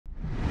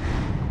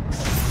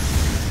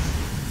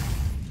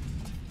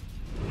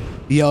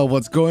Yo,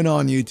 what's going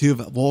on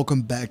YouTube?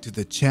 Welcome back to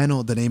the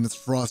channel. The name is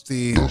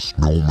Frosty.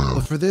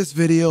 But for this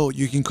video,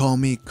 you can call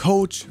me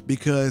Coach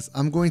because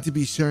I'm going to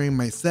be sharing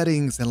my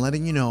settings and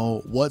letting you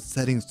know what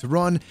settings to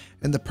run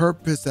and the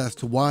purpose as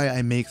to why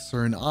I make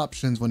certain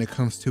options when it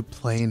comes to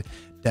playing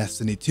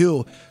Destiny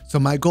 2. So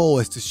my goal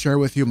is to share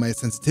with you my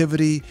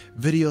sensitivity,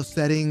 video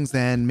settings,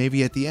 and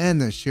maybe at the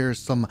end share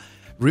some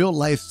real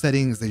life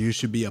settings that you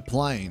should be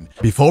applying.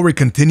 Before we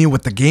continue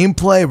with the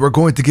gameplay, we're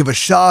going to give a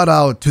shout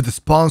out to the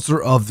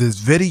sponsor of this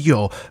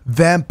video.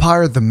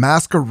 Vampire the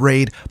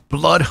Masquerade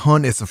Blood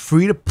Hunt is a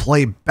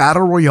free-to-play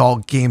battle royale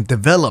game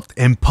developed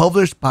and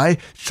published by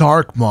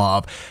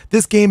Sharkmob.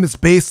 This game is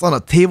based on a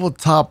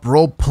tabletop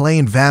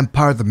role-playing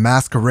Vampire the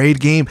Masquerade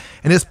game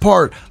and is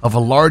part of a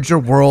larger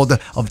World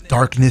of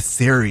Darkness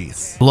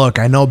series. Look,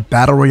 I know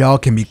battle royale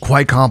can be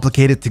quite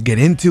complicated to get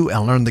into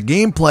and learn the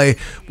gameplay,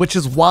 which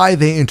is why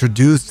they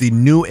introduced the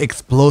new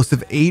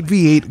explosive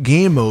 8v8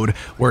 game mode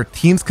where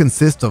teams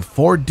consist of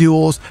 4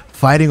 duels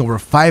fighting over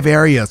 5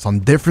 areas on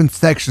different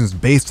sections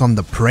based on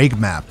the Prague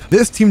map.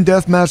 This team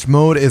deathmatch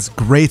mode is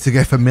great to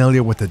get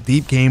familiar with the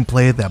deep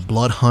gameplay that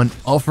Blood Hunt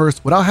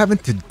offers without having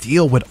to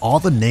deal with all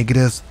the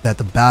negatives that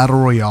the battle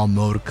royale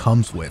mode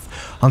comes with.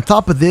 On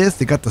top of this,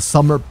 they got the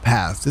summer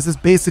pass. This is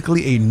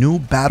basically a new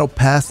battle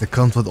pass that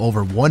comes with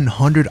over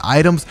 100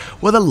 items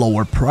with a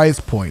lower price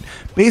point.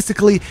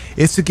 Basically,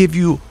 it's to give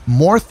you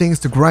more things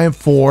to grind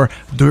for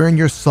during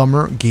your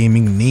summer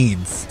gaming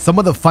needs. Some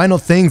of the final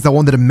things I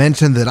wanted to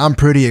mention that I'm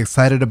pretty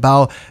excited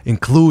about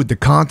include the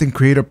content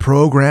creator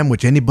program,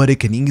 which anybody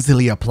can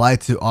easily apply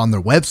to on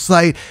their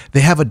website. They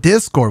have a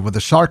Discord where the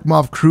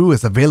Sharkmob crew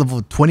is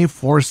available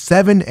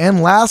 24/7,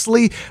 and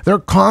lastly, they're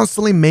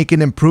constantly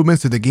making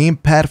improvements to the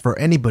gamepad for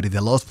anybody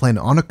that loves playing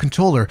on a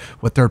controller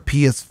with their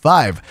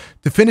PS5.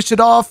 To finish it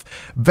off,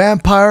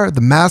 Vampire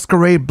the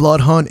Masquerade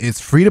Blood Hunt is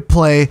free to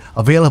play,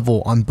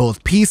 available on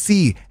both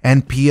PC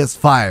and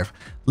PS5.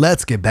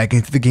 Let's get back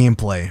into the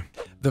gameplay.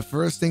 The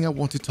first thing I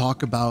want to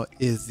talk about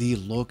is the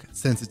look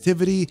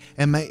sensitivity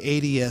and my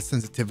ADS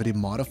sensitivity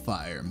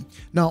modifier.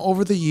 Now,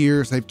 over the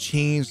years, I've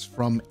changed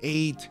from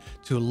 8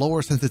 to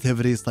lower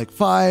sensitivities like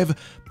 5,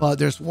 but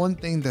there's one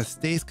thing that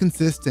stays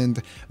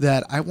consistent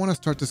that I want to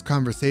start this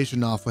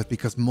conversation off with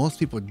because most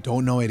people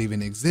don't know it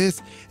even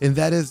exists, and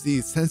that is the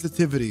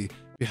sensitivity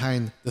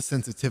behind the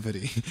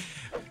sensitivity.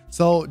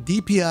 So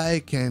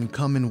DPI can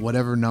come in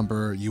whatever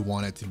number you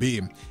want it to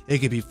be. It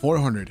could be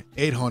 400,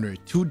 800,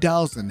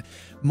 2000.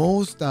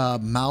 Most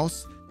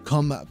mouse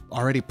come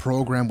already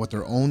programmed with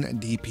their own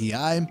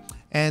DPI,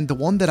 and the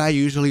one that I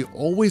usually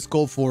always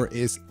go for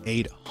is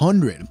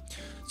 800.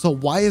 So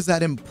why is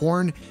that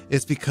important?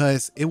 It's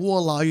because it will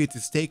allow you to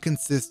stay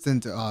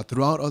consistent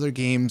throughout other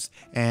games,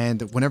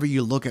 and whenever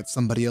you look at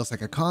somebody else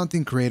like a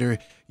content creator,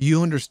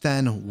 you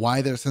understand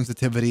why their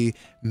sensitivity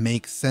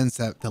makes sense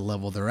at the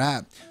level they're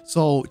at.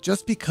 So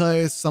just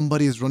because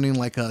somebody is running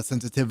like a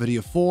sensitivity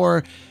of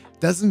 4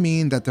 doesn't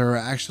mean that they're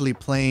actually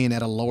playing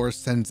at a lower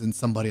sense than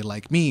somebody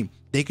like me.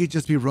 They could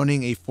just be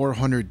running a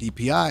 400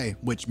 DPI,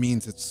 which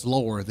means it's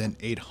slower than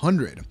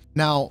 800.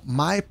 Now,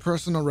 my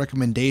personal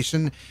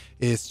recommendation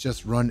is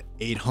just run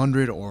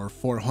 800 or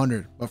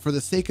 400. But for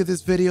the sake of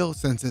this video,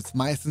 since it's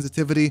my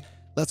sensitivity,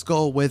 let's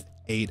go with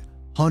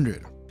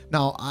 800.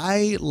 Now,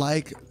 I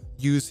like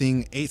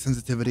using 8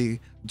 sensitivity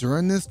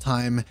during this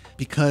time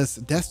because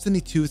Destiny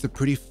 2 is a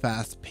pretty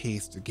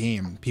fast-paced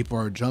game. People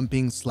are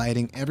jumping,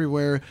 sliding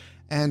everywhere.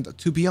 And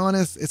to be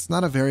honest, it's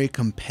not a very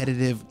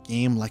competitive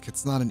game. Like,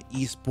 it's not an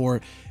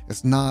esport.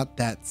 It's not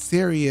that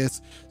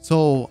serious.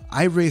 So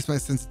I raise my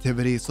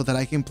sensitivity so that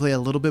I can play a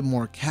little bit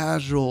more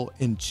casual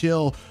and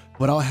chill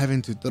without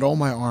having to throw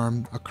my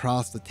arm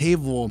across the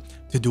table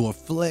to do a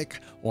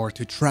flick or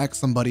to track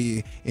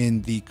somebody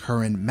in the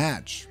current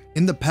match.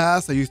 In the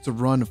past, I used to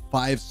run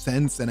 5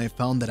 cents and I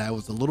found that I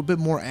was a little bit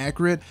more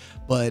accurate,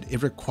 but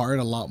it required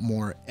a lot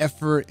more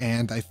effort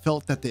and I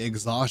felt that the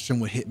exhaustion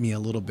would hit me a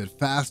little bit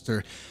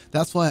faster.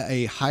 That's why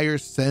a higher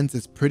sense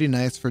is pretty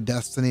nice for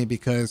Destiny,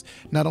 because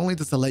not only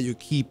does it let you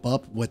keep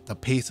up with the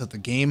pace of the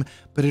game,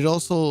 but it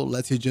also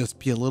lets you just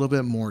be a little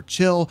bit more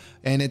chill,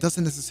 and it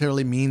doesn't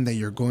necessarily mean that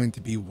you're going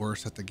to be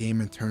worse at the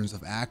game in terms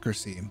of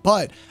accuracy.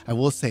 But I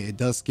will say it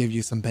does give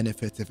you some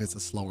benefits if it's a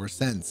slower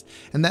sense.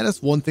 And that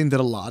is one thing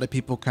that a lot of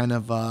people kind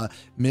of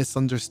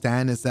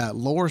misunderstand, is that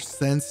lower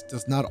sense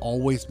does not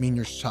always mean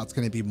your shot's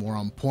going to be more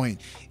on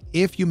point.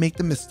 If you make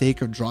the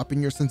mistake of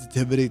dropping your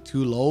sensitivity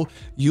too low,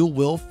 you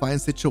will find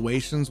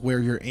situations where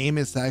your aim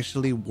is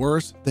actually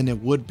worse than it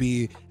would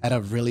be at a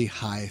really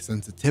high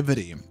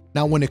sensitivity.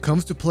 Now, when it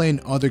comes to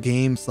playing other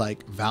games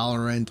like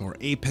Valorant or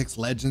Apex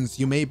Legends,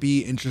 you may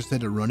be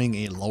interested in running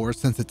a lower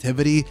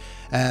sensitivity,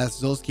 as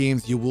those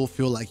games you will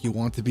feel like you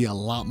want to be a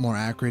lot more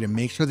accurate and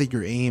make sure that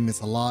your aim is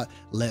a lot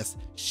less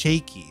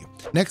shaky.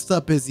 Next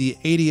up is the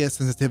ADS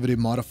sensitivity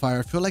modifier.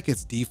 I feel like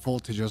it's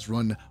default to just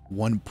run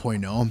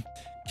 1.0.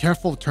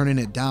 Careful turning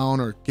it down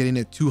or getting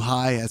it too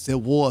high, as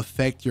it will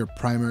affect your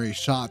primary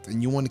shot,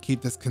 and you want to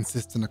keep this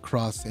consistent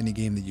across any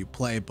game that you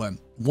play, but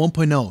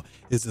 1.0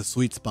 is the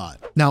sweet spot.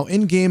 Now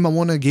in game, I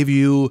want to give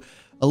you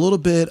a little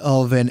bit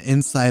of an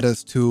insight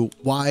as to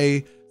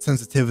why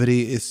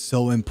sensitivity is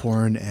so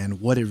important and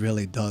what it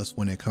really does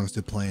when it comes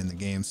to playing the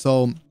game.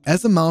 So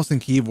as a mouse and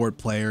keyboard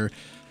player,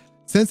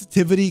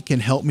 sensitivity can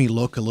help me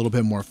look a little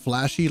bit more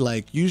flashy.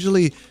 Like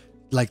usually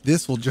like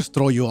this will just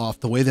throw you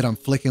off. The way that I'm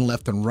flicking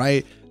left and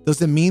right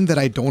doesn't mean that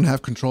I don't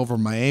have control over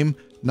my aim.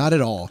 Not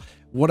at all.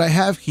 What I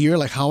have here,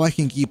 like how I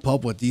can keep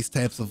up with these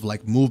types of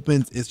like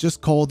movements, is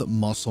just called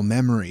muscle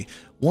memory.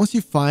 Once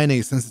you find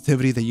a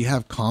sensitivity that you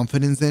have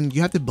confidence in,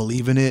 you have to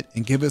believe in it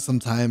and give it some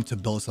time to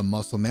build some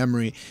muscle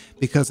memory.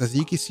 Because as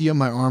you can see on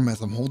my arm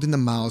as I'm holding the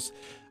mouse,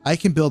 I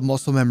can build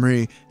muscle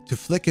memory to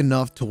flick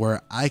enough to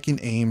where I can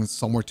aim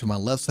somewhere to my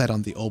left side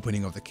on the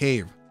opening of the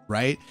cave,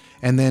 right?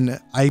 And then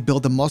I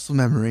build the muscle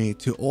memory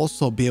to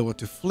also be able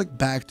to flick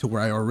back to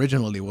where I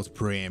originally was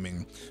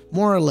pre-aiming.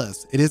 More or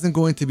less, it isn't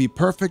going to be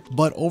perfect,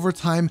 but over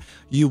time,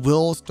 you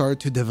will start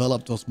to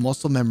develop those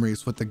muscle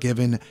memories with the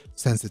given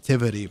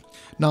sensitivity.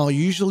 Now,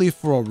 usually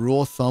for a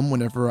rule of thumb,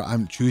 whenever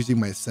I'm choosing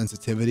my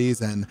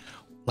sensitivities and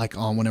like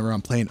whenever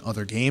I'm playing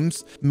other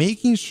games,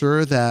 making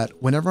sure that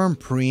whenever I'm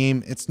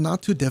pre-aim, it's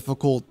not too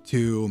difficult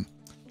to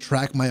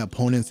track my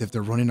opponents if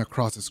they're running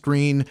across the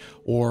screen,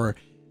 or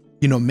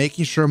you know,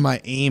 making sure my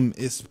aim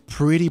is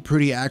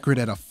pretty accurate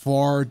at a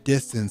far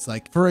distance.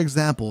 Like for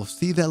example,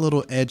 see that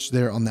little edge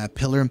there on that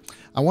pillar?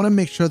 I want to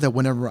make sure that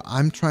whenever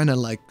I'm trying to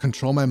like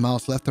control my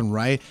mouse left and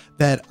right,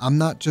 that I'm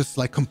not just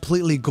like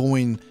completely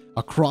going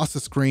across the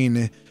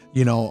screen,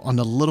 you know, on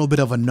a little bit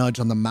of a nudge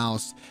on the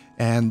mouse.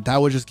 And that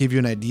would just give you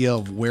an idea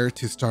of where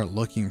to start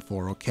looking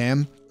for, okay?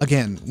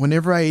 Again,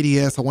 whenever I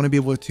ADS, I want to be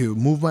able to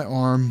move my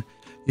arm,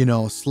 you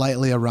know,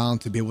 slightly around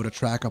to be able to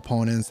track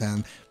opponents.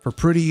 And for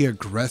pretty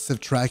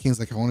aggressive trackings,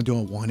 like I want to do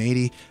a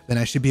 180, then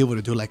I should be able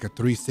to do like a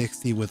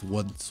 360 with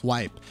one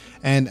swipe.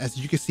 And as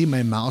you can see,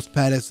 my mouse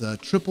pad is a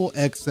triple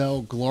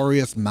XL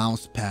glorious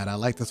mouse pad. I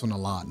like this one a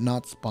lot,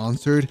 not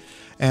sponsored.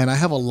 And I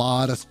have a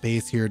lot of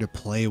space here to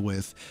play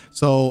with.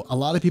 So a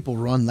lot of people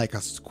run like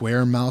a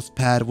square mouse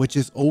pad, which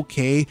is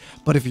okay.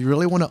 But if you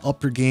really want to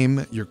up your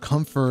game, your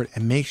comfort,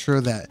 and make sure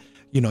that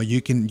you know,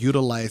 you can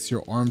utilize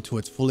your arm to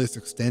its fullest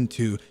extent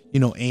to, you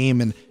know,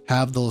 aim and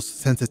have those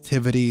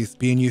sensitivities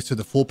being used to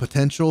the full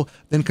potential,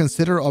 then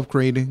consider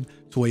upgrading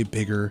to a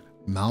bigger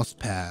mouse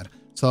pad.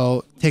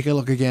 So take a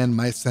look again,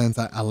 my sense,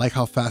 I like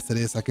how fast it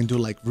is. I can do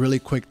like really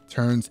quick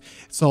turns.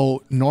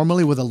 So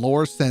normally with a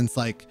lower sense,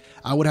 like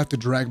I would have to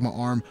drag my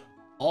arm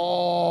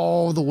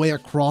all the way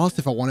across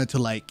if I wanted to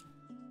like,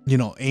 you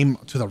know, aim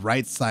to the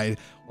right side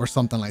or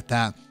something like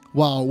that.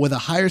 Well, with a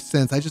higher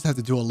sense, I just have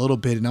to do a little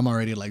bit and I'm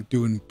already like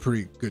doing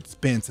pretty good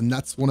spins. And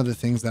that's one of the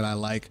things that I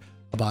like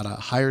about a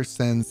higher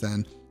sense,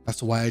 and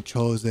that's why I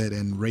chose it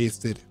and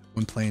raised it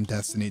when playing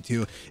Destiny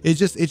 2. It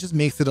just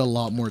makes it a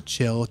lot more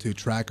chill to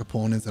track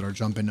opponents that are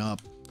jumping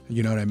up.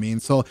 You know what I mean?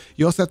 So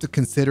you also have to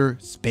consider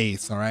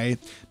space, all right?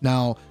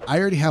 Now, I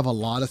already have a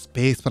lot of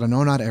space, but I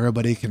know not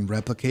everybody can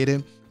replicate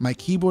it. My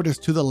keyboard is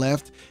to the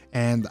left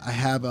and I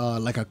have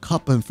like a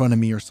cup in front of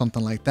me or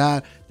something like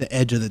that, the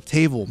edge of the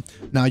table.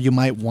 Now, you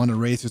might want to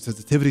raise your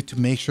sensitivity to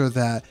make sure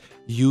that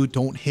you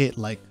don't hit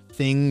like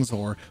things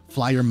or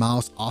fly your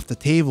mouse off the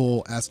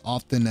table as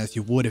often as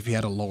you would if you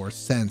had a lower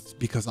sense,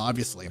 because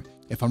obviously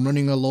if I'm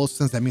running a low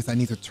sense, that means I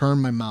need to turn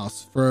my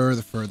mouse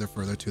further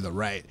to the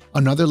right.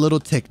 Another little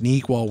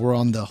technique while we're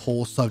on the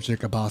whole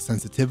subject about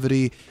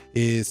sensitivity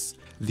is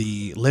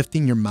the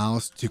lifting your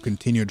mouse to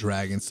continue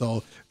dragging.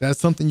 So that's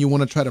something you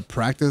want to try to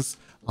practice.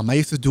 I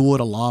used to do it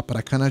a lot, but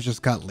I kind of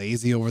just got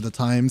lazy over the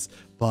times,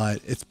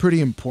 but it's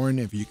pretty important.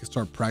 If you can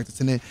start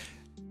practicing it,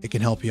 it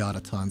can help you out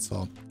a ton.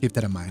 So keep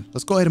that in mind.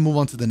 Let's go ahead and move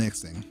on to the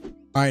next thing.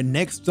 All right,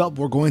 next up,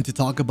 we're going to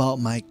talk about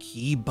my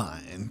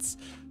keybinds.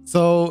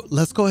 So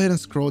let's go ahead and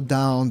scroll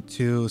down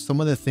to some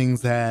of the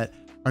things that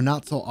are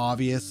not so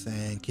obvious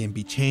and can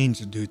be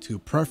changed due to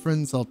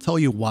preference. I'll tell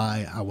you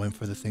why I went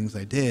for the things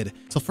I did.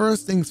 So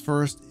first things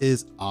first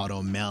is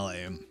auto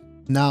melee.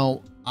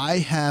 Now I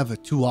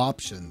have two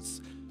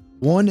options.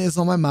 One is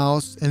on my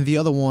mouse and the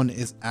other one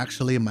is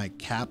actually my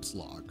caps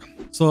lock.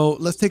 So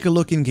let's take a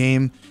look in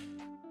game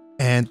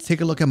and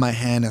take a look at my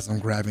hand as I'm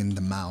grabbing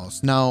the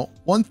mouse. Now,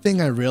 one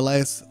thing I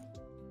realized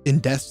in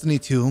Destiny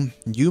 2,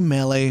 you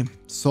melee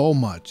so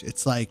much.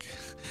 It's like,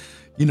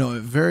 you know, a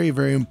very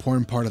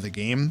important part of the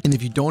game. And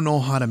if you don't know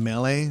how to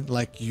melee,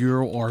 like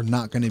you are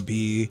not going to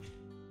be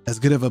as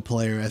good of a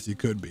player as you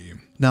could be.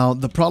 Now,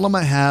 the problem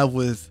I have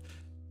with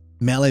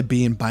melee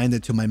being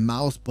binded to my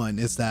mouse button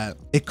is that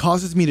it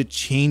causes me to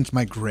change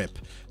my grip.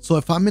 So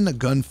if I'm in a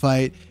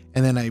gunfight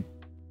and then I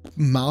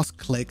mouse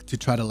click to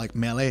try to like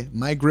melee,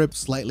 my grip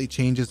slightly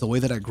changes the way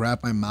that I grab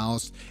my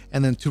mouse,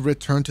 and then to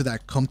return to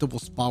that comfortable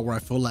spot where I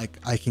feel like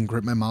I can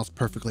grip my mouse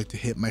perfectly to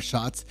hit my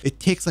shots, it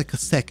takes like a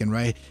second,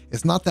 right?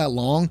 It's not that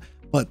long,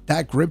 but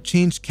that grip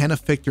change can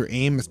affect your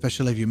aim,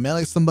 especially if you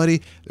melee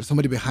somebody, there's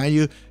somebody behind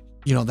you,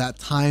 you know, that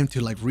time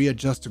to like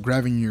readjust to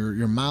grabbing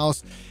your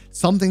mouse,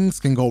 some things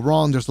can go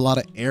wrong. There's a lot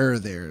of error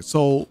there.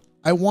 So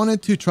I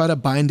wanted to try to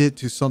bind it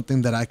to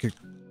something that I could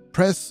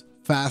press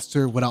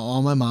faster without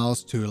on my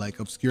mouse to like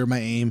obscure my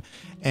aim,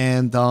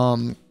 and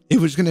it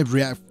was going to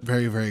react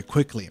very, very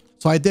quickly.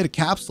 So I did a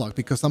caps lock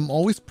because I'm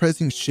always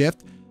pressing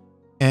shift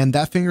and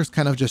that finger's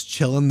kind of just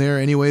chilling there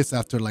anyways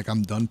after like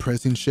I'm done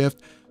pressing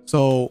shift.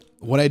 So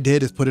what I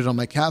did is put it on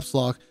my caps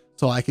lock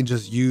so I can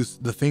just use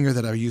the finger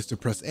that I used to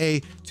press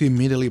A to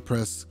immediately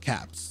press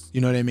caps.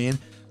 You know what I mean?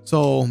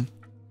 So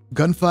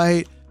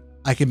gunfight,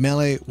 I can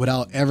melee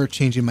without ever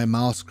changing my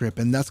mouse grip.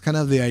 And that's kind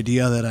of the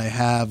idea that I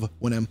have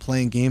when I'm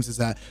playing games, is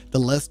that the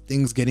less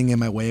things getting in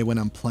my way when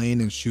I'm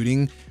playing and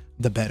shooting,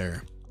 the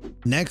better.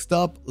 Next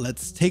up,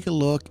 let's take a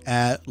look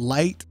at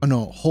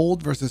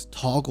hold versus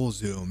toggle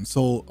zoom.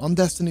 So on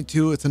Destiny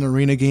 2, it's an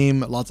arena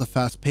game, lots of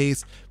fast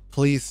pace.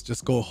 Please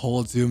just go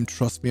hold zoom,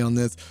 trust me on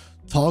this.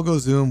 Toggle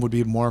zoom would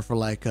be more for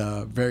like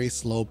a very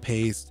slow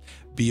paced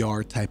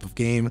VR type of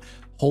game.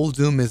 Hold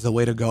zoom is the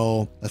way to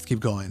go. Let's keep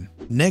going.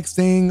 Next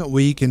thing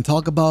we can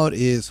talk about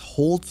is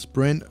hold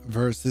sprint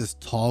versus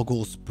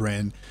toggle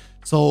sprint.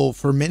 So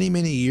for many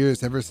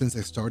years, ever since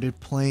I started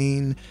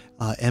playing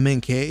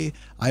MNK,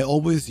 I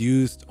always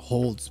used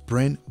hold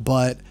sprint,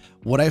 but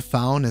what I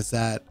found is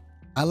that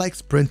I like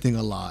sprinting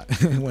a lot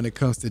when it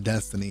comes to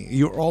Destiny.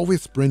 You're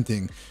always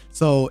sprinting.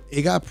 So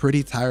it got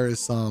pretty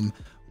tiresome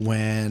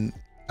when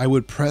I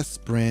would press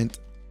sprint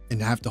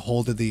and have to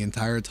hold it the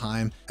entire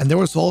time. And there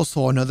was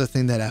also another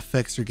thing that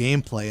affects your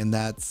gameplay, and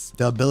that's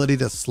the ability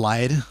to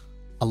slide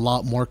a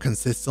lot more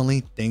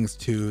consistently thanks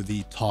to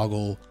the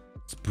toggle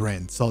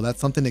sprint. So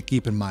that's something to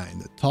keep in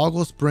mind. The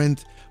toggle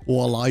sprint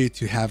will allow you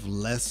to have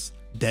less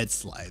dead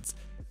slides,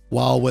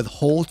 while with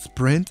hold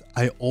sprint,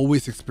 I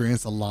always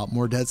experience a lot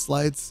more dead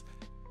slides.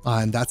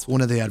 And that's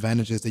one of the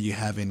advantages that you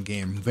have in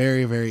game.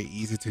 Very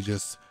easy to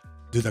just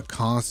do the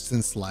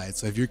constant slide.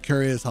 So if you're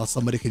curious how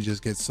somebody can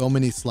just get so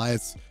many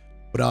slides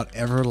without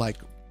ever, like,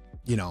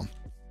 you know,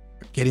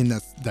 getting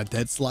that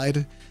dead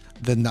slide,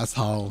 then that's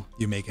how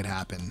you make it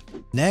happen.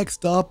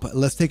 Next up,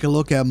 let's take a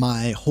look at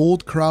my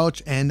hold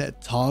crouch and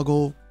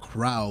toggle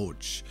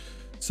crouch.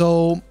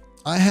 So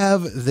I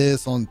have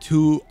this on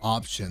 2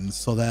 options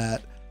so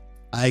that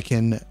I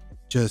can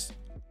just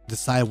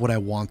decide what I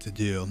want to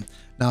do.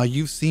 Now,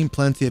 you've seen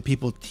plenty of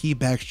people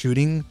teabag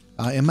shooting.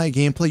 In my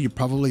gameplay, you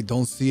probably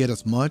don't see it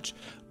as much,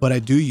 but I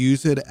do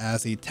use it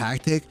as a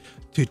tactic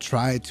to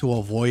try to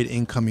avoid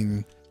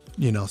incoming,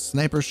 you know,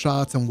 sniper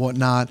shots and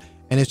whatnot.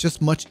 And it's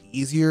just much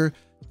easier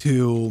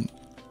to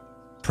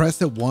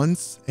press it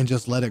once and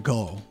just let it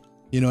go.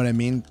 You know what I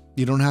mean?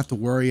 You don't have to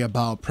worry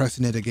about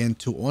pressing it again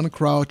to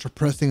uncrouch or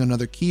pressing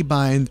another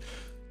keybind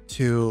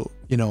to,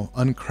 you know,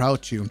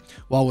 uncrouch you.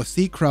 While with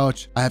C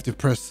crouch, I have to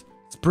press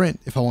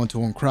sprint if I want to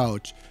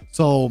uncrouch.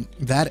 So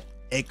that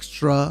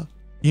extra,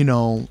 you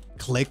know,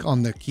 click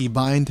on the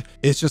keybind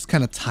is just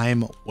kind of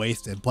time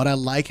wasted. But I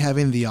like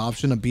having the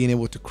option of being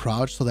able to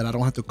crouch so that I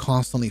don't have to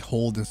constantly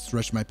hold and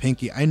stretch my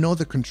pinky. I know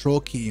the control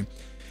key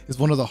is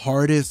one of the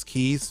hardest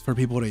keys for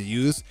people to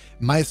use,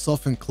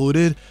 myself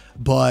included,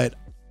 but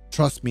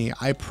trust me,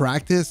 I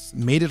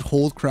made it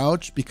hold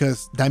crouch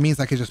because that means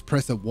I could just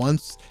press it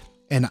once,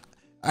 and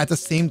at the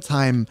same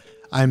time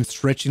I'm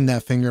stretching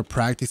that finger,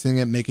 practicing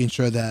it, making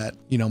sure that,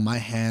 you know, my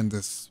hand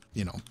is,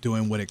 you know,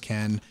 doing what it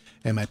can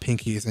and my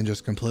pinky isn't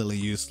just completely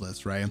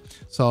useless, right?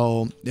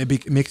 So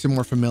it makes you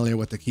more familiar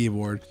with the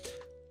keyboard.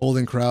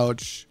 Holding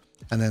crouch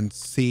and then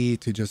C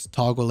to just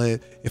toggle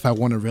it if I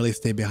want to really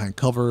stay behind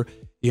cover.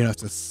 You know,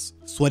 it's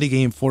a sweaty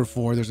game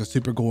 4-4, there's a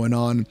super going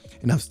on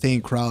and I'm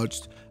staying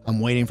crouched. I'm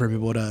waiting for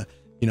people to,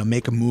 you know,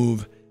 make a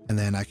move and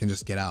then I can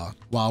just get out.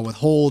 While with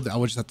hold, I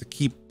would just have to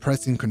keep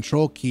pressing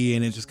control key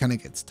and it just kind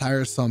of gets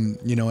tiresome,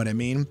 you know what I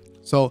mean?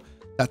 So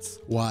that's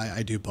why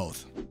I do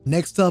both.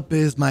 Next up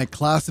is my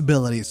class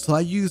abilities. So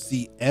I use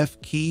the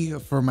F key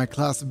for my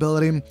class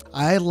ability.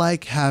 I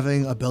like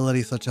having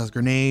abilities such as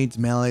grenades,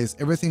 melees,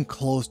 everything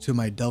close to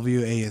my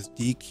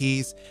WASD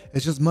keys.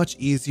 It's just much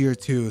easier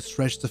to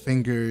stretch the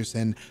fingers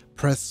and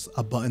press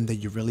a button that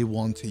you really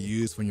want to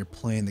use when you're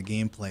playing the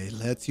gameplay. It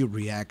lets you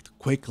react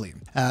quickly,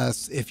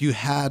 as if you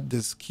had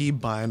this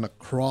keybind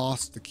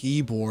across the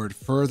keyboard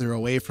further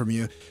away from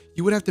you,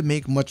 you would have to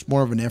make much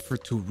more of an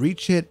effort to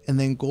reach it and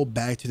then go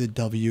back to the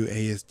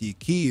WASD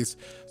keys.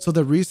 So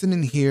the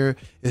reasoning here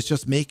is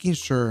just making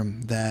sure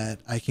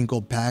that I can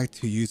go back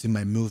to using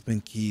my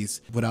movement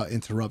keys without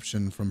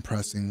interruption from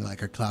pressing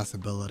like a class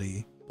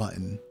ability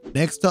button.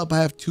 Next up, I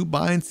have 2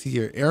 binds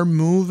here. Air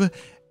move,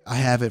 I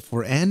have it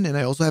for N, and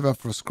I also have it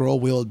for scroll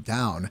wheel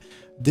down.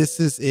 This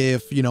is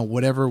if, you know,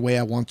 whatever way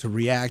I want to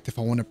react, if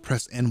I want to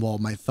press N while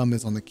my thumb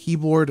is on the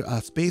keyboard,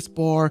 space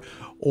bar,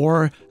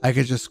 or I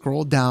could just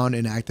scroll down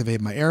and activate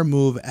my air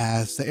move,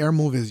 as the air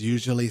move is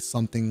usually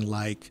something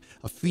like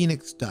a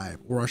Phoenix dive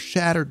or a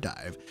Shatter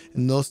dive,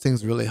 and those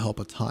things really help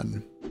a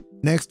ton.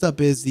 Next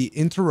up is the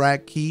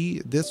interact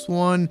key. This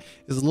one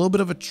is a little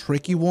bit of a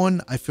tricky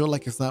one. I feel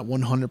like it's not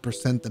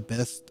 100% the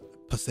best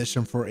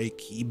position for a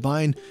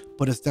keybind,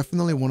 but it's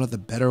definitely one of the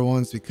better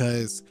ones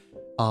because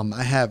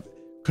I have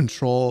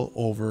control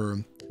over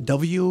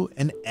W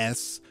and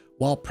S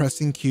while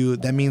pressing Q.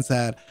 That means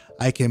that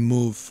I can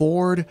move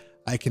forward,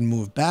 I can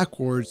move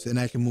backwards, and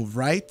I can move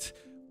right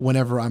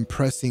whenever I'm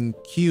pressing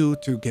Q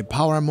to get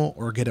power ammo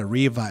or get a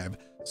revive.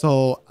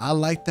 So I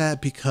like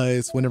that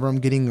because whenever I'm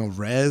getting a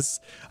res,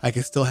 I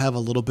can still have a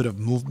little bit of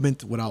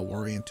movement without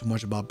worrying too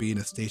much about being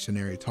a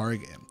stationary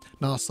target.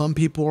 Now, some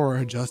people are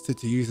adjusted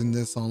to using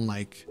this on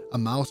like a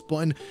mouse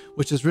button,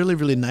 which is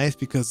really nice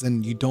because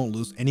then you don't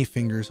lose any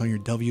fingers on your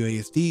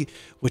WASD,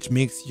 which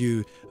makes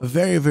you a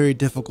very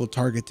difficult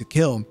target to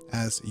kill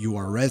as you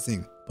are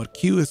resing. But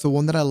Q is the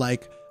one that I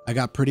like. I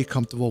got pretty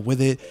comfortable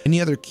with it. Any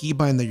other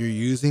keybind that you're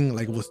using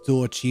like will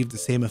still achieve the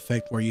same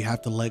effect where you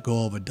have to let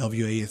go of a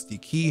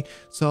WASD key.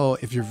 So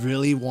if you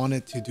really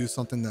wanted to do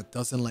something that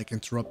doesn't like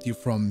interrupt you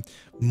from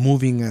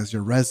moving as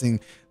you're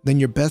resing, then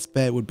your best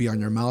bet would be on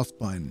your mouse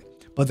button.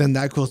 But then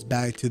that goes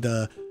back to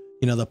the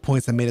the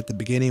points I made at the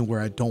beginning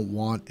where I don't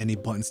want any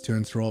buttons to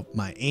interrupt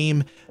my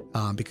aim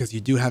because you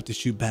do have to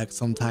shoot back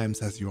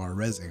sometimes as you are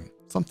resing.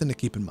 Something to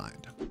keep in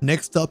mind.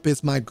 Next up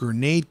is my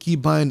grenade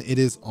keybind. It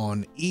is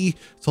on E.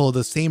 So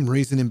the same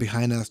reasoning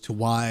behind as to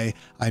why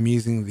I'm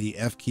using the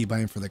F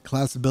keybind for the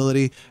class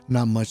ability.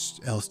 Not much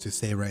else to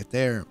say right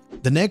there.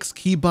 The next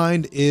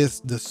keybind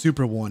is the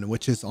super one,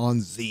 which is on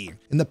Z.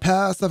 In the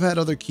past, I've had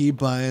other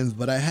keybinds,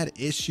 but I had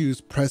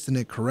issues pressing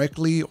it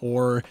correctly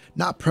or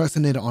not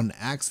pressing it on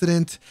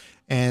accident,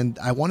 and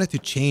I wanted to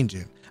change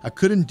it. I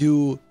couldn't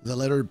do the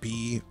letter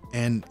B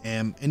and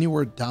M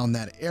anywhere down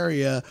that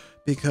area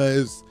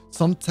because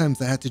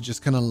sometimes I had to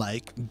just kind of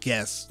like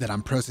guess that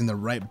I'm pressing the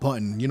right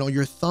button.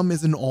 Your thumb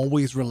isn't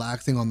always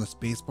relaxing on the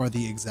spacebar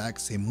the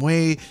exact same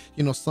way.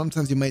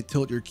 Sometimes you might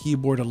tilt your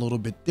keyboard a little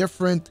bit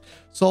different.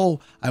 So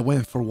I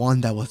went for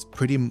one that was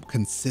pretty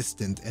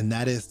consistent, and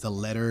that is the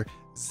letter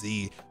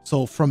Z.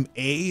 So from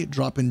A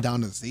dropping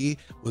down to Z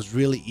was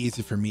really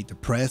easy for me to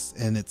press,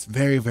 and it's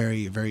very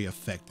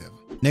effective.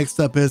 Next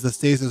up is the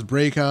stasis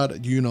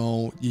breakout.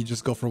 You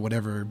just go for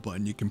whatever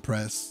button you can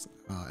press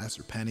as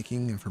you're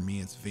panicking, and for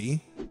me it's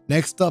V.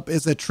 Next up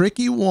is a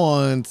tricky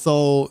one.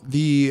 So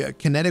the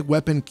kinetic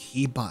weapon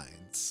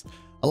keybinds.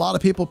 A lot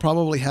of people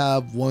probably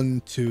have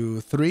 1,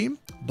 2, 3,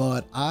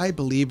 but I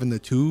believe in the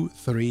 2,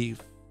 3,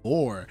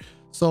 4.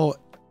 So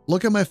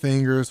look at my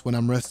fingers when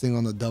I'm resting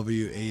on the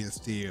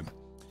WASD.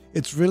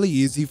 It's really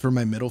easy for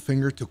my middle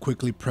finger to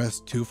quickly press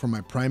 2 for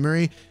my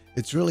primary.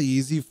 It's really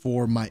easy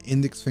for my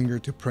index finger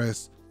to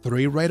press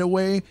 3 right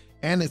away.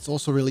 And it's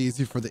also really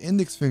easy for the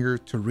index finger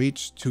to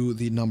reach to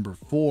the number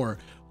 4.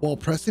 While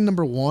pressing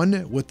number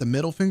 1 with the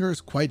middle finger is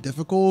quite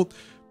difficult,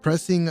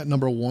 pressing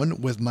number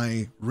 1 with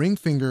my ring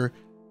finger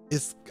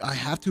I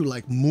have to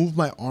like move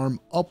my arm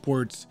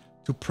upwards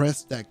to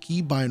press that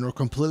keybind, or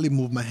completely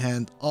move my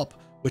hand up,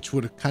 which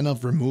would kind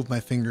of remove my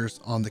fingers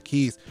on the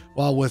keys.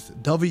 While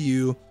with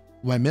W,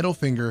 my middle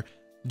finger,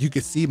 you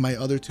can see my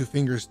other 2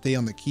 fingers stay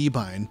on the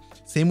keybind.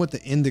 Same with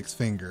the index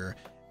finger.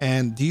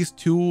 And these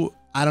two,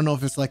 I don't know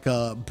if it's like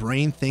a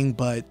brain thing,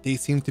 but they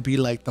seem to be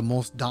like the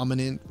most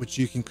dominant, which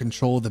you can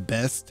control the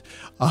best.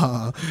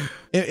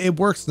 It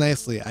works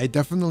nicely. I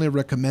definitely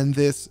recommend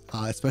this,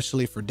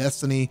 especially for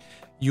Destiny.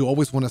 You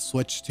always want to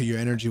switch to your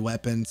energy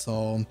weapon,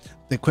 so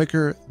the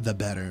quicker, the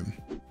better.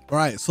 All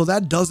right, so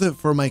that does it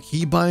for my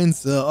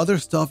keybinds. The other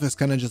stuff is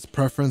kind of just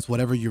preference,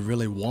 whatever you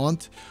really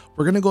want.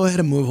 We're gonna go ahead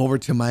and move over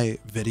to my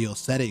video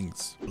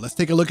settings. Let's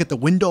take a look at the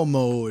window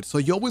mode. So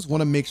you always want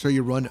to make sure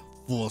you run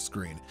full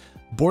screen.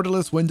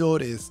 Borderless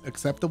windowed is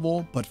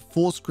acceptable, but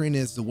full screen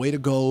is the way to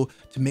go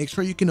to make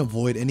sure you can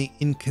avoid any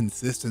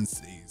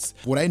inconsistencies.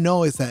 What I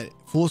know is that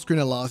full screen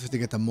allows you to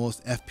get the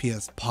most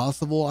FPS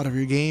possible out of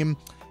your game,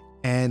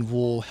 and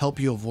will help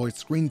you avoid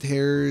screen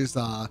tears,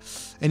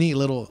 any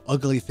little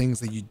ugly things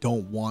that you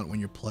don't want when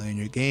you're playing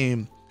your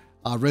game.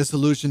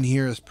 Resolution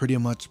here is pretty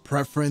much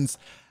preference.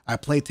 I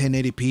play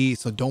 1080p,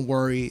 so don't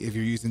worry if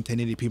you're using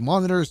 1080p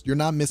monitors. You're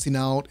not missing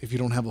out if you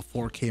don't have a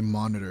 4K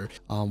monitor.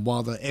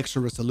 While the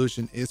extra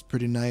resolution is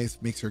pretty nice,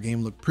 makes your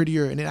game look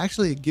prettier, and it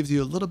actually gives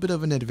you a little bit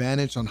of an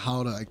advantage on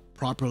how to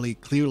properly,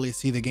 clearly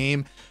see the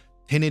game.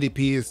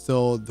 1080p is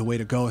still the way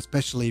to go,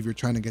 especially if you're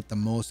trying to get the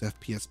most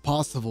FPS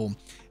possible.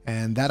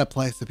 And that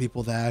applies to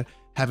people that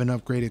haven't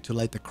upgraded to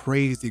like the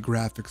crazy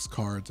graphics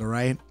cards. All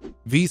right,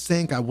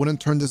 VSync, I wouldn't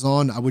turn this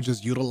on. I would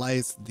just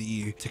utilize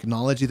the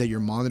technology that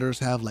your monitors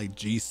have, like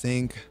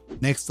G-Sync.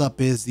 Next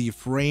up is the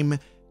frame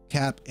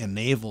cap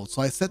enabled.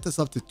 So I set this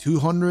up to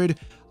 200.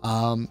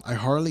 I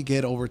hardly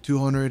get over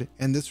 200,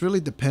 and this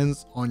really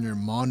depends on your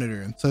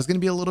monitor, so it's going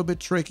to be a little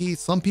bit tricky.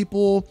 Some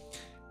people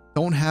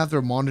don't have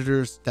their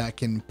monitors that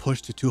can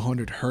push to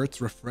 200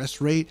 Hertz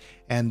refresh rate,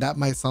 and that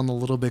might sound a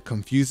little bit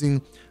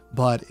confusing,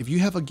 but if you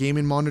have a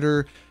gaming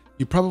monitor,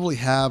 you probably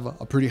have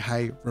a pretty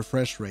high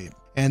refresh rate,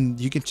 and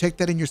you can check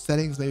that in your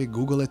settings. Maybe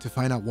Google it to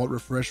find out what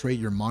refresh rate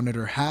your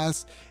monitor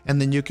has, and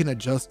then you can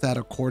adjust that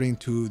according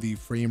to the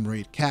frame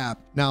rate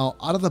cap. Now,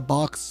 out of the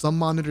box, some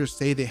monitors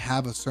say they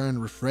have a certain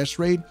refresh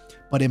rate,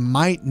 but it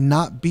might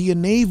not be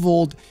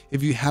enabled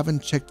if you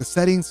haven't checked the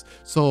settings.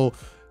 So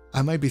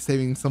I might be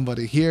saving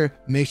somebody here.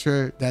 Make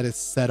sure that is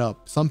set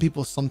up. Some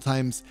people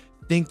sometimes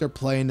think they're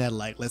playing at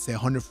like, let's say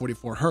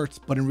 144 Hertz,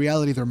 but in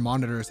reality their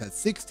monitor is at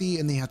 60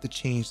 and they have to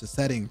change the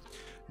setting.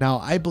 Now,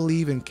 I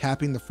believe in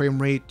capping the frame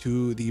rate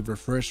to the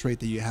refresh rate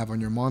that you have on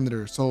your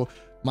monitor. So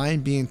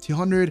mine being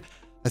 200,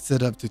 I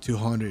set up to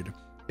 200.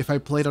 if I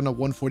played on a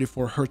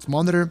 144 hertz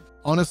monitor,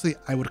 honestly,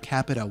 I would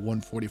cap it at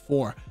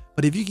 144.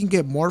 But if you can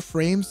get more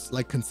frames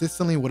like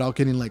consistently without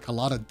getting like a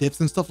lot of dips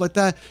and stuff like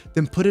that,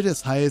 then put it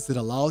as high as it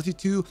allows you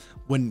to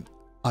when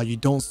you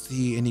don't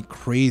see any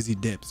crazy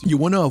dips. You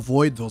want to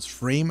avoid those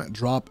frame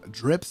drop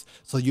drips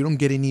so you don't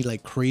get any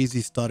like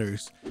crazy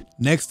stutters.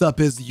 Next up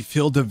is the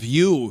field of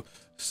view.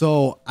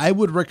 So I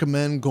would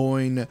recommend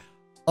going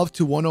up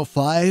to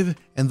 105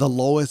 and the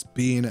lowest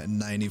being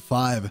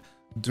 95.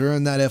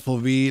 During that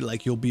FOV,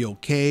 like, you'll be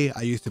okay.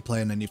 I used to play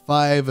at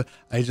 95.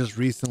 I just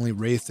recently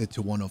raised it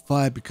to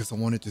 105 because I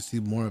wanted to see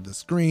more of the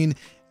screen.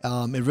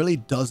 It really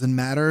doesn't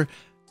matter.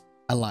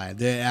 I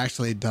lied. It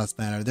actually does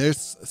matter.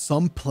 There's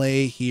some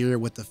play here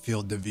with the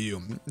field of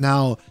view.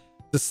 Now,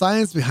 the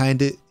science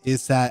behind it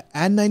is that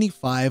at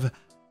 95,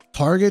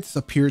 targets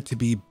appear to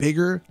be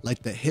bigger,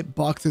 like the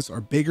hitboxes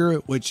are bigger,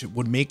 which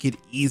would make it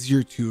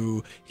easier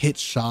to hit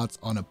shots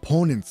on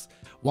opponents.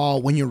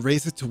 While when you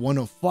raise it to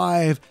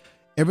 105,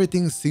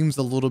 everything seems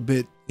a little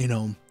bit, you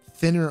know,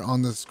 thinner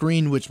on the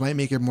screen, which might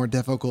make it more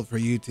difficult for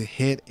you to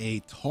hit a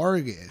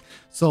target.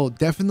 So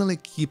definitely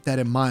keep that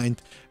in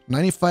mind.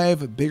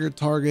 95 bigger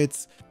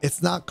targets,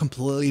 it's not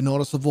completely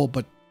noticeable,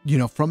 but you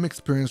know, from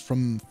experience,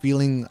 from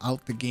feeling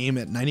out the game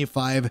at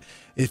 95,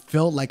 it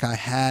felt like I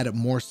had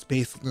more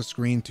space on the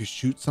screen to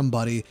shoot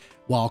somebody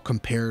while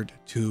compared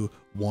to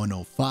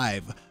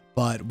 105.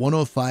 But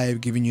 105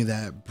 giving you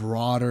that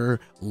broader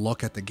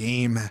look at the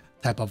game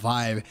type of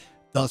vibe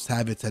does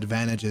have its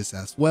advantages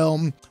as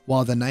well.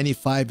 While the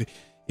 95,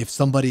 if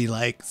somebody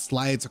like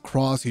slides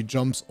across you,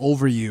 jumps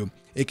over you,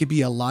 it could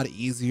be a lot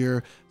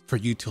easier for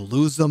you to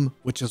lose them,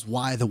 which is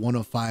why the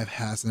 105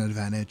 has an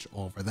advantage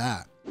over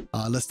that.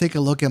 Let's take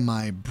a look at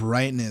my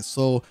brightness.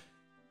 So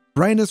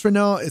brightness right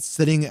now, it's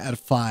sitting at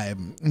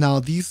 5. Now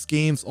these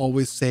games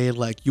always say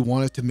like you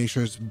want it to make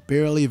sure it's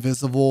barely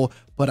visible,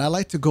 but I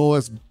like to go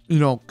as, you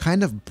know,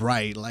 kind of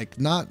bright, like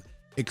not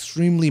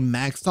extremely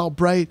maxed out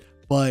bright,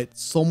 but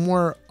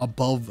somewhere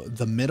above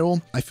the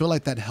middle. I feel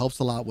like that helps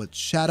a lot with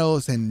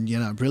shadows and, you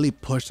know, really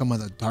push some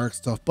of the dark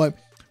stuff. But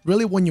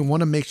really, when you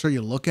want to make sure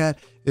you look at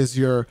is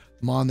your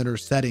monitor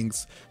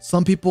settings.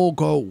 Some people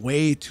go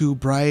way too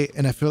bright,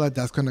 and I feel like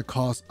that's going to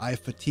cause eye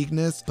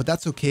fatigueness, but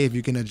that's okay if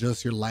you can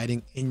adjust your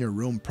lighting in your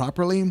room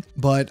properly.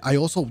 But I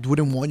also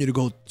wouldn't want you to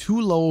go too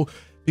low,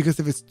 because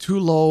if it's too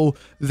low,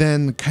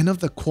 then kind of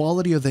the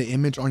quality of the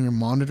image on your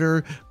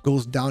monitor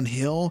goes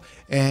downhill,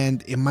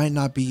 and it might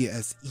not be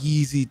as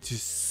easy to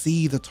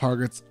see the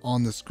targets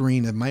on the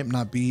screen. It might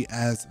not be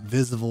as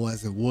visible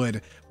as it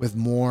would with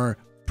more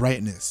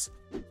brightness.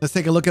 Let's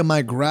take a look at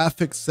my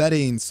graphics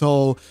settings.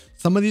 So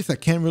some of these I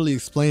can't really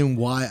explain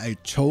why I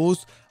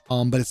chose,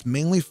 but it's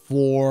mainly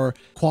for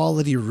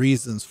quality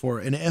reasons, for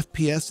an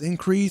FPS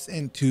increase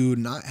and to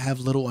not have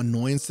little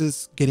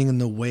annoyances getting in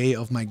the way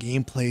of my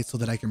gameplay so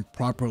that I can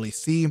properly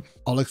see.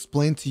 I'll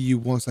explain to you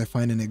once I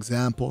find an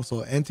example.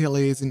 So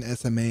anti-aliasing,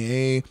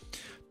 SMAA,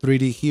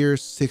 3D here,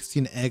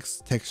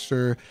 16x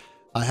texture.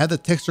 I have the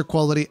texture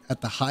quality at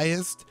the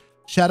highest,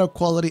 shadow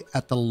quality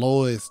at the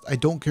lowest. I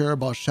don't care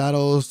about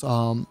shadows.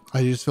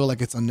 I just feel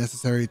like it's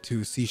unnecessary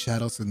to see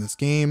shadows in this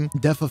game.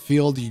 Depth of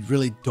field, you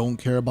really don't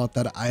care about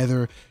that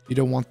either. You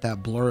don't want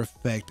that blur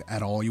effect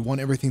at all. You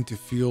want everything to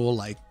feel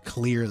like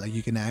clear, like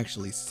you can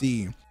actually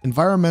see.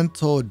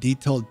 Environmental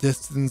detail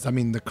distance, I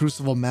mean, the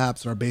Crucible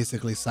maps are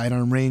basically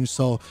sidearm range,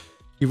 so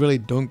you really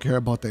don't care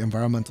about the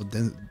environmental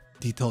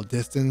detail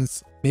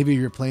distance. Maybe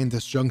if you're playing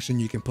Disjunction,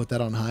 you can put that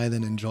on high,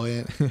 then enjoy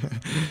it.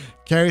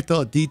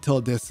 Character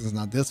detail distance.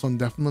 Now this one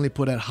definitely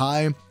put at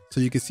high, so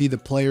you can see the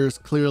players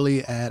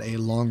clearly at a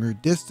longer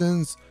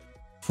distance.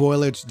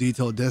 Foliage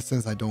detail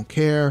distance, I don't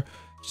care.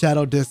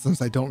 Shadow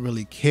distance, I don't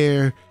really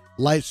care.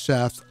 Light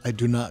shafts, I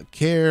do not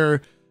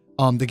care.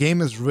 The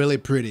game is really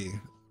pretty,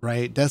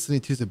 right? Destiny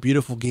 2 is a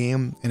beautiful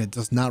game, and it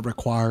does not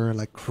require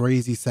like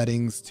crazy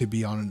settings to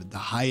be on the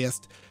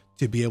highest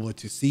to be able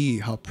to see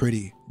how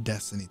pretty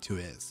Destiny 2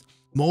 is.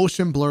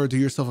 Motion blur, do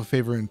yourself a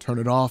favor and turn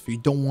it off.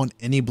 You don't want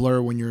any blur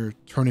when you're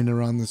turning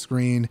around the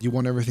screen. You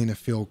want everything to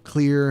feel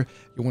clear.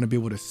 You want to be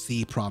able to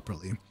see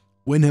properly.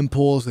 Wind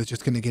impulse is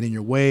just going to get in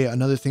your way.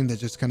 Another thing that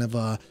just kind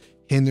of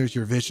hinders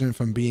your vision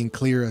from being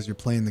clear as you're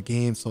playing the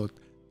game, so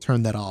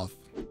turn that off.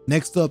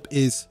 Next up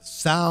is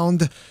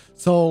sound.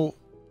 So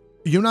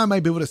you and I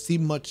might be able to see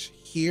much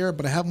here,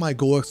 but I have my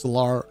Go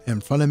XLR in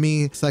front of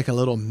me. It's like a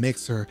little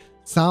mixer.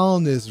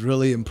 Sound is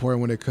really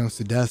important when it comes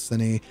to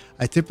Destiny.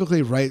 I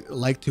typically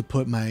like to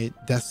put my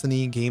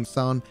Destiny game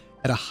sound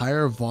at a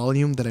higher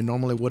volume than I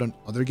normally would on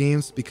other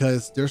games,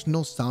 because there's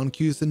no sound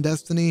cues in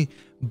Destiny,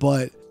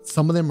 but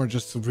some of them are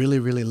just really,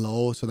 really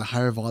low. So the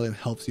higher volume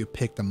helps you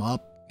pick them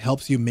up,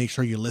 helps you make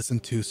sure you listen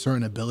to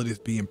certain abilities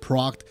being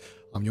procced.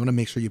 You want to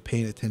make sure you're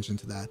paying attention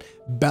to that.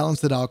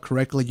 Balance it out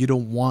correctly. You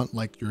don't want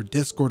like your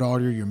Discord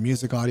audio, your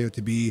music audio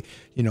to be,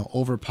 you know,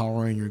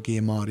 overpowering your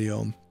game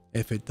audio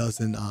if it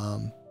doesn't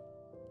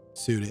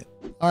suit it.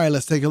 All right,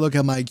 let's take a look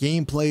at my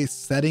gameplay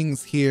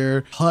settings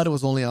here. HUD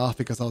was only off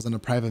because I was in a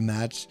private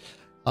match.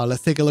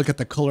 Let's take a look at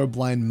the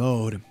colorblind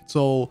mode.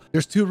 So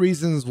there's two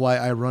reasons why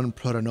I run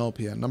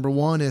Protanopia. Number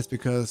one is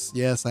because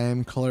yes, I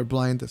am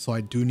colorblind, so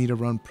I do need to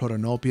run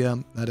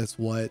Protanopia. That is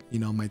what, you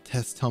know, my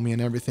tests tell me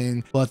and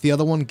everything. But the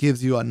other one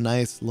gives you a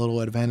nice little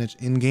advantage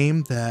in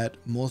game that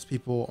most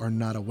people are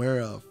not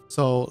aware of.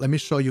 So let me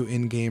show you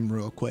in game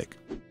real quick.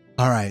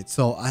 All right,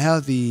 so I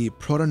have the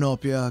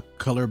Protanopia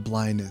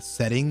colorblind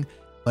setting,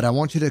 but I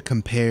want you to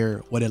compare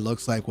what it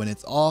looks like when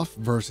it's off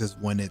versus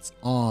when it's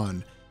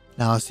on.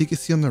 Now, as you can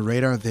see on the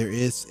radar, there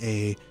is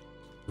a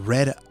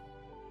red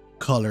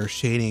color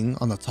shading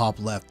on the top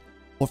left.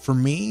 But for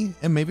me,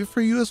 and maybe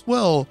for you as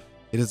well,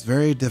 it is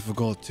very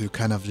difficult to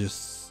kind of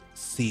just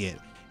see it.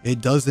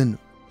 It doesn't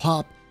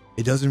pop.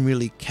 It doesn't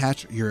really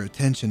catch your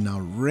attention. Now,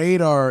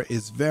 radar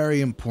is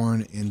very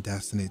important in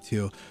Destiny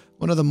 2.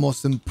 One of the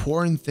most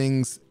important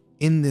things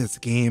in this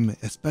game,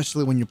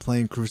 especially when you're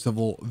playing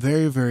Crucible,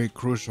 very, very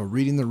crucial.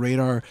 Reading the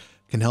radar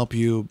can help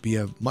you be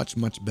a much,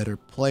 much better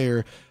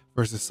player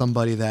versus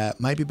somebody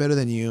that might be better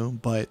than you,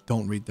 but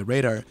don't read the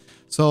radar.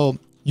 So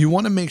you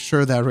want to make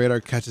sure that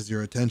radar catches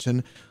your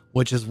attention,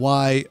 which is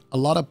why a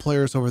lot of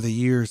players over the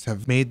years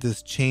have made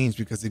this change,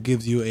 because it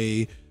gives you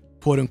a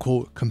quote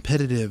unquote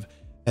competitive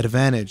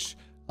advantage.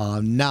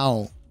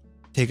 Now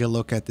take a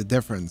look at the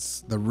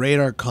difference. The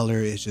radar color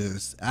is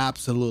just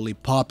absolutely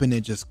popping.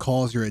 It just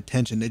calls your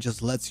attention. It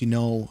just lets you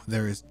know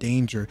there is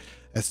danger.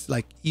 It's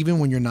like, even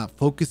when you're not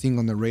focusing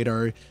on the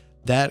radar,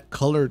 that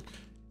color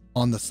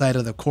on the side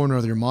of the corner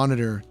of your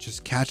monitor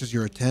just catches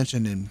your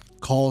attention and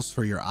calls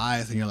for your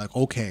eyes, and you're like,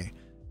 okay,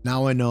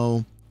 now I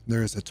know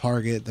there's a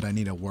target that I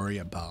need to worry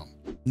about.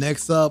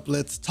 Next up,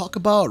 let's talk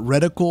about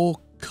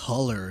reticle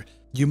color.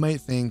 You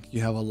might think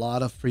you have a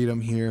lot of freedom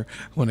here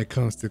when it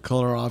comes to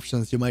color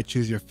options. You might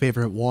choose your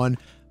favorite one,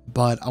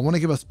 but I want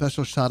to give a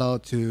special shout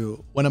out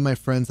to one of my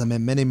friends I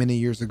met many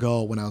years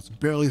ago when I was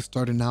barely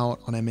starting out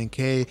on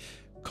MNK,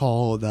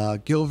 called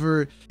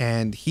Gilbert,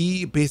 and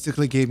he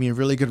basically gave me a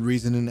really good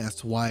reasoning as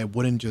to why I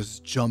wouldn't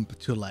just jump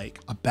to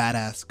like a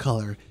badass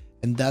color,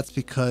 and that's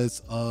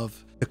because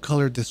of the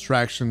color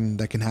distraction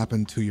that can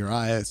happen to your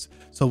eyes.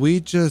 So we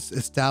just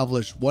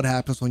established what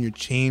happens when you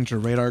change your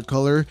radar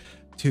color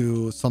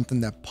to something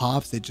that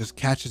pops. It just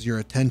catches your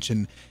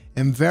attention,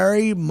 and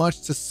very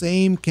much the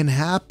same can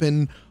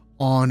happen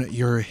on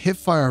your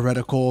hipfire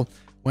reticle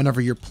whenever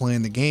you're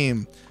playing the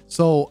game.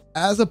 So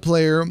as a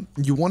player,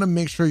 you want to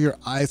make sure your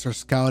eyes are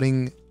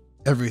scouting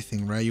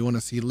everything, right? You want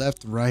to see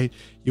left, right.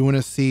 You want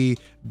to see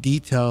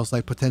details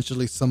like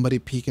potentially somebody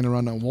peeking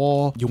around a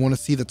wall. You want to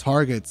see the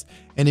targets.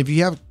 And if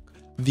you have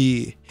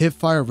the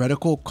hipfire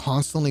reticle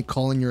constantly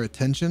calling your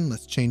attention,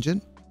 let's change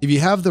it. If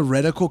you have the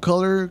reticle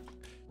color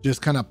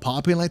just kind of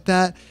popping like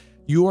that,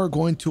 you are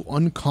going to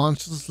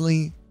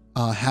unconsciously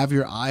have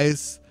your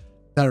eyes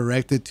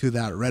directed to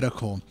that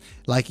reticle.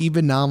 Like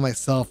even now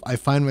myself, I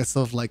find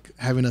myself like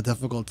having a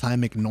difficult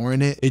time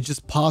ignoring it. It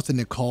just pops and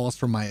it calls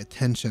for my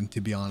attention,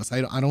 to be honest.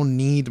 I don't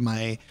need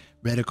my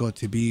reticle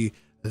to be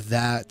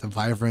that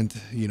vibrant,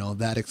 you know,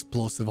 that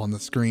explosive on the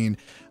screen.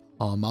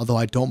 Although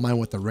I don't mind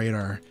with the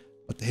radar,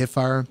 but the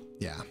hipfire,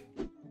 yeah.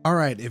 All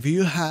right, if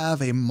you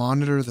have a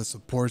monitor that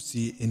supports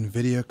the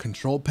NVIDIA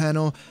control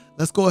panel,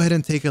 let's go ahead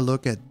and take a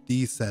look at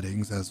these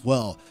settings as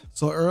well.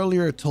 So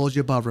earlier I told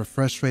you about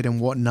refresh rate and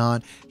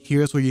whatnot.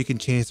 Here's where you can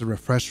change the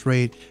refresh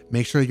rate.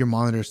 Make sure your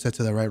monitor is set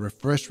to the right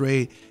refresh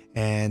rate,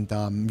 and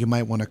you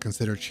might want to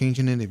consider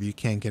changing it if you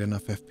can't get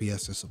enough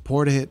FPS to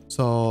support it.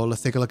 So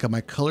let's take a look at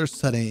my color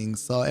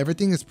settings. So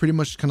everything is pretty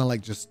much kind of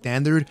like just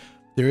standard.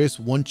 There is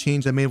one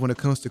change I made when it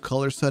comes to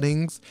color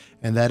settings,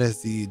 and that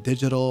is the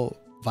digital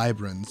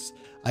vibrance.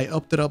 I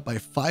upped it up by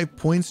 5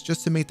 points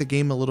just to make the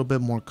game a little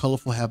bit more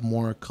colorful, have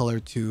more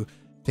color to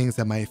things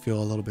that might feel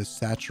a little bit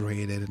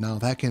saturated. Now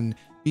that can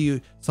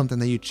be something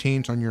that you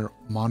change on your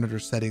monitor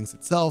settings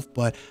itself,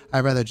 but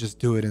I'd rather just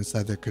do it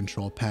inside the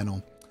control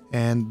panel.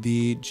 And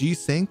the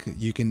G-Sync,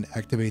 you can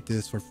activate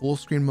this for full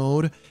screen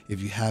mode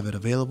if you have it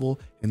available,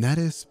 and that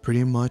is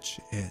pretty much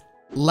it.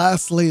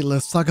 Lastly,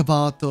 let's talk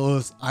about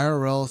those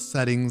IRL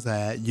settings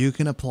that you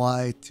can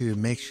apply to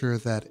make sure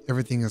that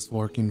everything is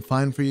working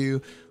fine for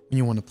you when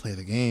you want to play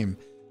the game.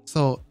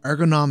 So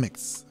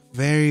ergonomics,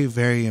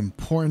 very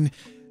important.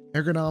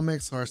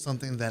 Ergonomics are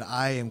something that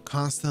I am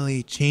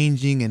constantly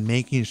changing and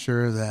making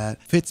sure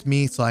that fits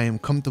me so I am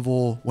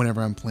comfortable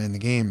whenever I'm playing the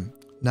game.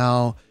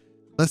 Now,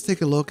 let's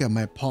take a look at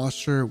my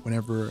posture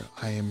whenever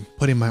I am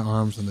putting my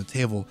arms on the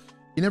table.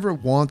 You never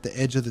want the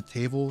edge of the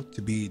table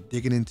to be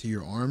digging into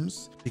your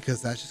arms,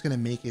 because that's just going to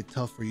make it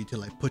tough for you to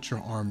like put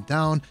your arm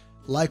down.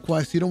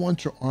 Likewise, you don't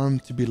want your arm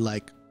to be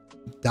like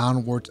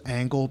downwards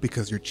angle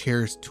because your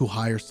chair is too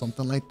high or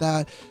something like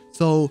that.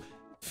 So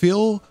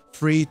feel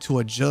free to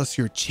adjust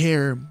your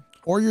chair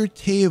or your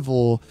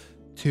table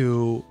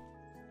to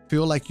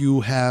feel like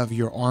you have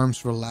your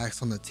arms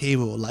relaxed on the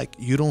table. Like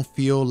you don't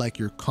feel like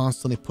you're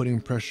constantly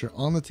putting pressure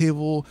on the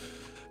table.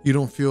 You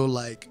don't feel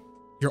like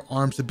your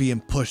arms are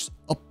being pushed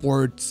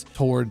upwards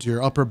towards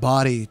your upper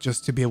body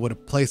just to be able to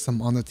place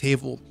them on the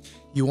table.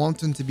 You want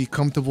them to be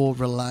comfortable,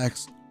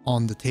 relaxed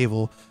on the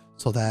table.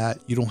 so that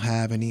you don't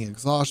have any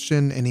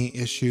exhaustion, any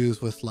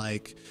issues with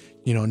like,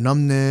 you know,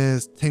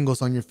 numbness,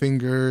 tingles on your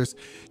fingers,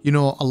 you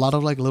know, a lot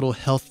of like little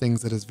health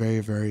things that is very,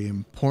 very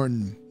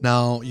important.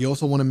 Now, you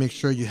also want to make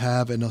sure you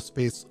have enough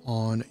space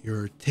on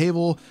your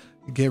table,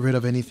 get rid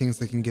of any things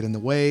that can get in the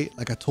way.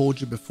 Like I told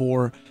you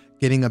before,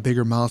 getting a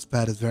bigger mouse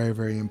pad is very,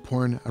 very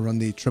important. I run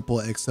the triple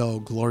XL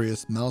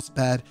Glorious mouse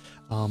pad.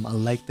 I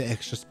like the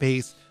extra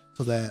space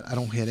so that I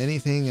don't hit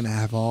anything and I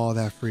have all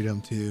that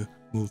freedom to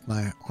move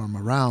my arm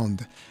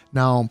around.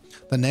 Now,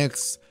 the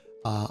next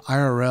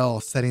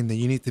IRL setting that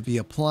you need to be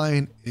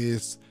applying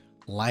is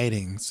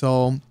lighting.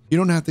 So you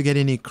don't have to get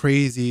any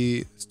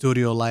crazy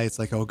studio lights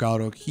like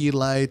Elgato key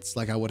lights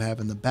like I would have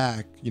in the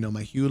back, you know,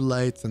 my Hue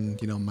lights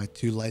and, you know, my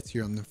two lights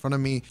here on the front of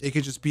me. It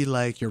could just be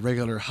like your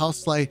regular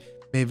house light,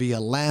 maybe a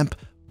lamp,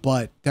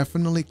 but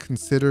definitely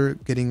consider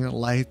getting a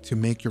light to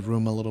make your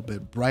room a little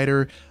bit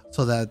brighter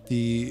so that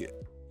the,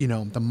 you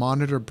know, the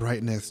monitor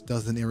brightness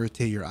doesn't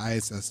irritate your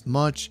eyes as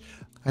much.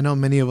 I know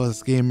many of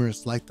us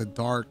gamers like the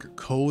dark,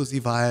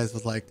 cozy vibes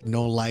with like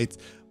no lights,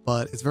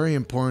 but it's very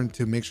important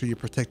to make sure you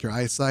protect your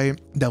eyesight.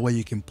 That way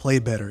you can play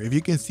better. If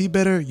you can see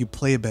better, you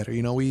play better.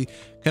 You know, we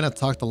kind of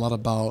talked a lot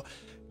about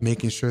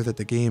making sure that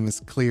the game is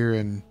clear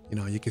and, you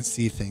know, you can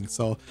see things.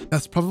 So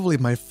that's probably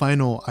my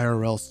final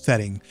IRL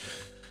setting.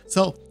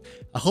 So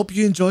I hope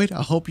you enjoyed.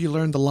 I hope you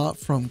learned a lot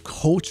from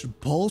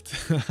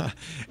CoachBolt.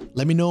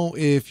 Let me know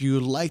if you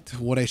liked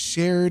what I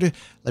shared.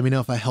 Let me know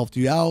if I helped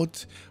you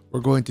out. We're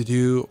going to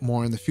do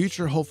more in the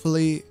future,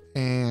 hopefully.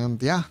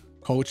 And yeah,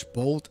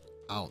 CoachBolt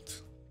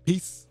out.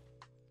 Peace.